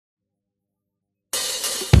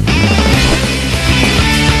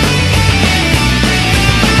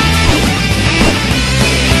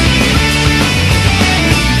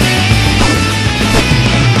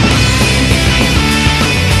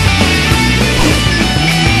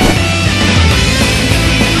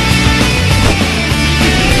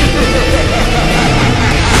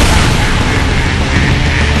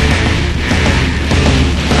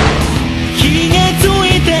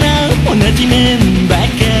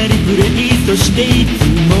していつ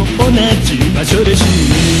も同じ場所で死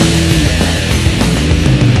ぬ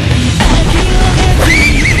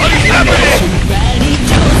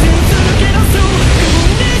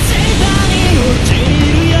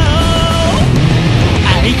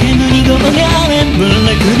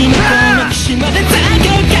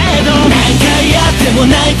もう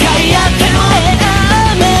何回やってもラ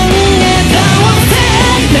ーメンで倒せ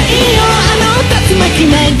ないよあの竜巻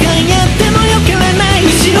何回やっても避けられない後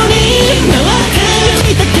ろに回って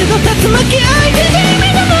見たけど竜巻相手に目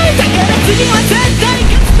がないだから次は絶対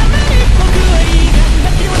勝つために僕はいいんだ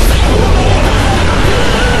けど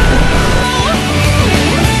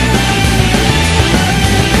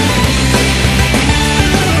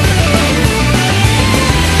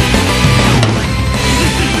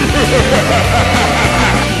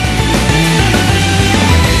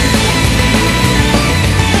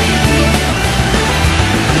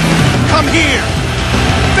Come here!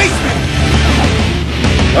 Face me!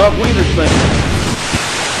 Oh, Wiener's thing.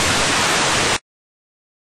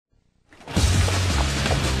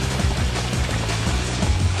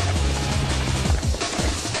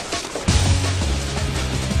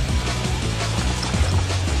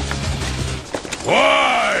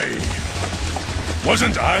 Why?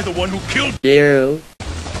 Wasn't I the one who killed You.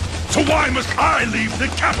 So why must I leave the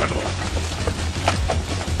capital?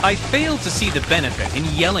 I fail to see the benefit in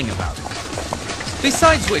yelling about it.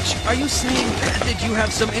 Besides which, are you saying that you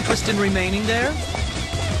have some interest in remaining there?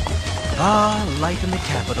 Ah, life in the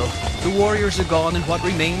capital. The warriors are gone, and what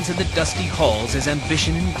remains in the dusty halls is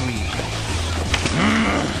ambition and greed.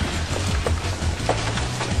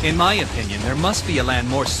 In my opinion, there must be a land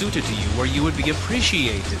more suited to you where you would be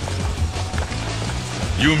appreciated.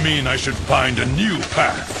 You mean I should find a new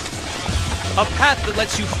path? A path that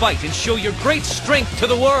lets you fight and show your great strength to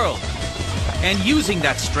the world. And using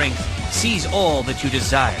that strength, seize all that you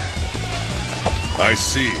desire. I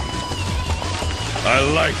see. I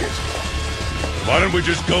like it. Why don't we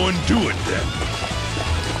just go and do it then?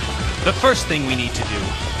 The first thing we need to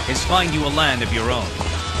do is find you a land of your own.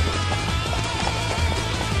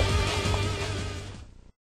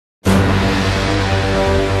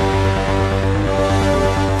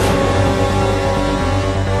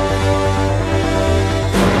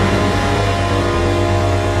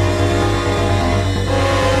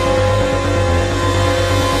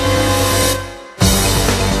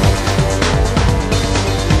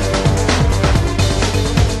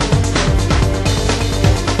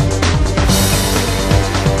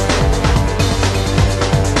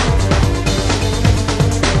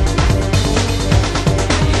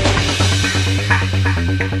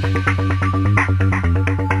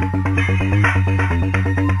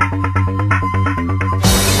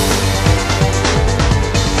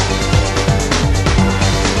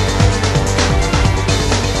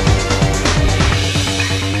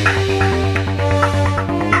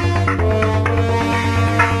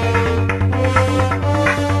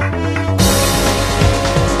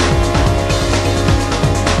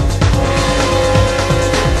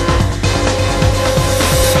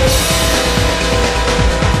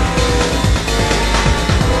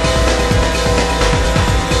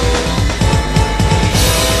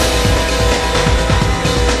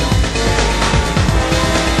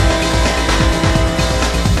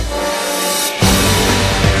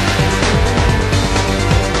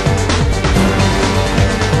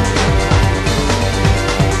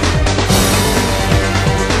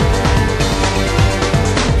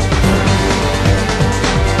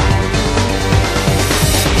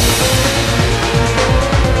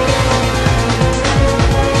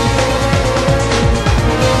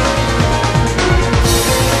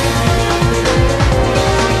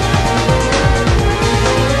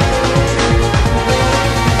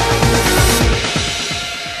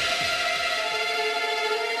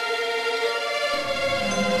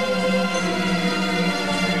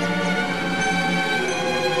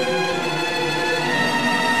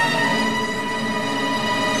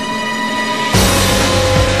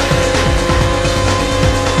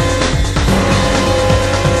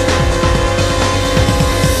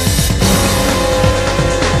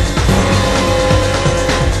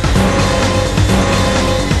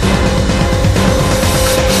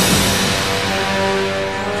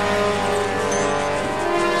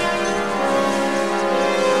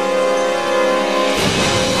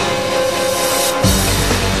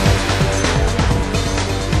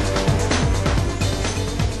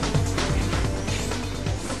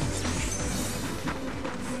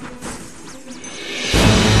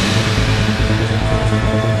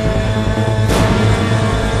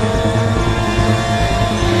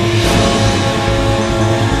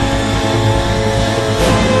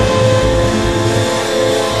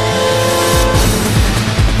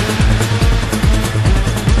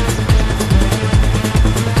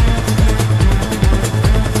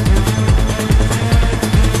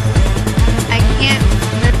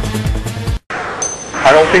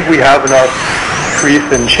 don't think we have enough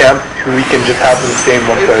priests and champs who we can just have them stay in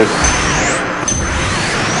one place.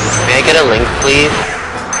 May I get a link, please?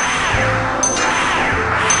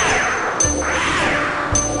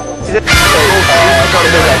 Is it? I thought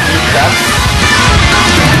it was that deep trap.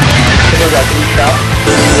 It was that deep trap.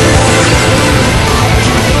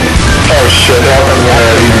 Oh shit, they're all coming in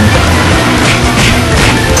already.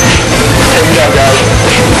 Take me down, guys.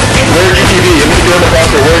 Where's GTV? You need to go in the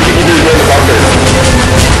bunker. Where's GTV? Go in the bunker.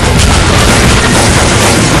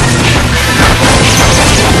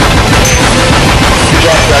 Good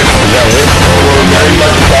job, Greg. Yeah, we're very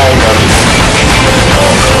much following them.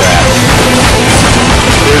 Oh, crap.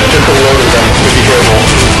 There's just a load of them, so be careful.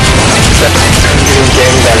 Getting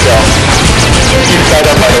gang back out. Keep tied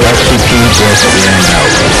up by the SCP just ran out.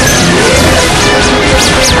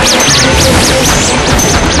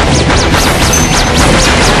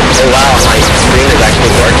 Oh wow, my screen is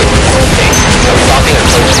actually working. Okay. I'm stopping a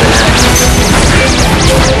close to that.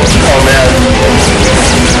 Oh man.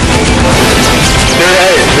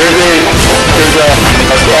 There's a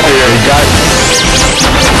squad here. We got here.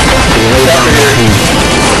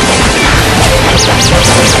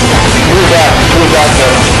 Move back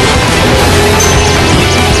then.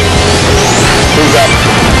 Move back.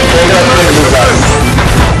 Turn it up and move back.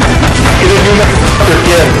 Get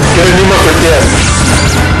a Numa for Kim.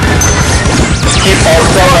 Keep all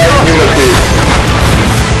some out of Numa, please.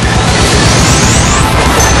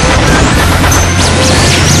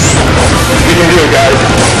 You can do it, guys.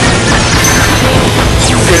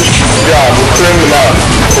 Good job. We're clearing them out.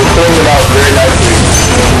 We're clearing them out very nicely.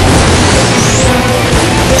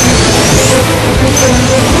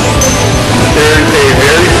 There's a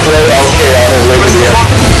very slow LK on his way to the end.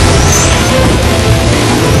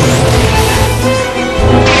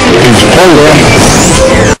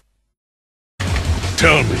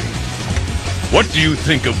 Tell me, what do you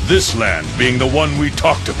think of this land being the one we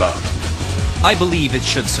talked about? I believe it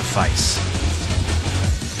should suffice.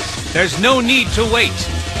 There's no need to wait.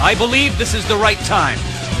 I believe this is the right time.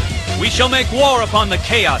 We shall make war upon the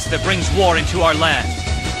chaos that brings war into our land.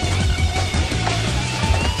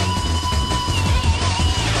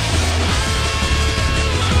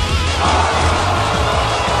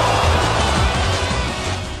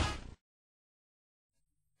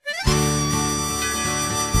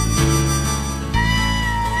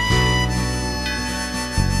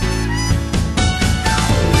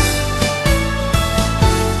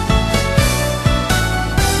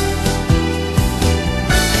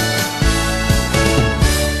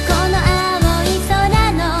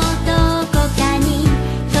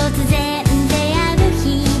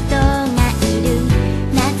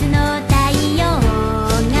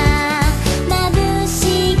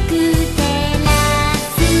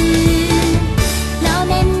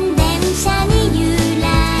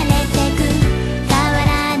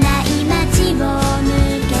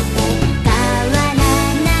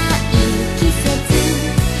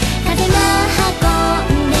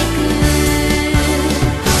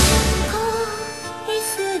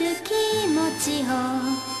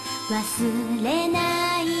忘れ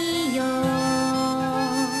ないよ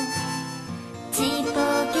ちっぽ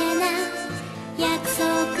けな約束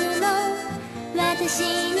も私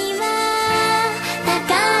には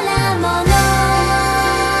宝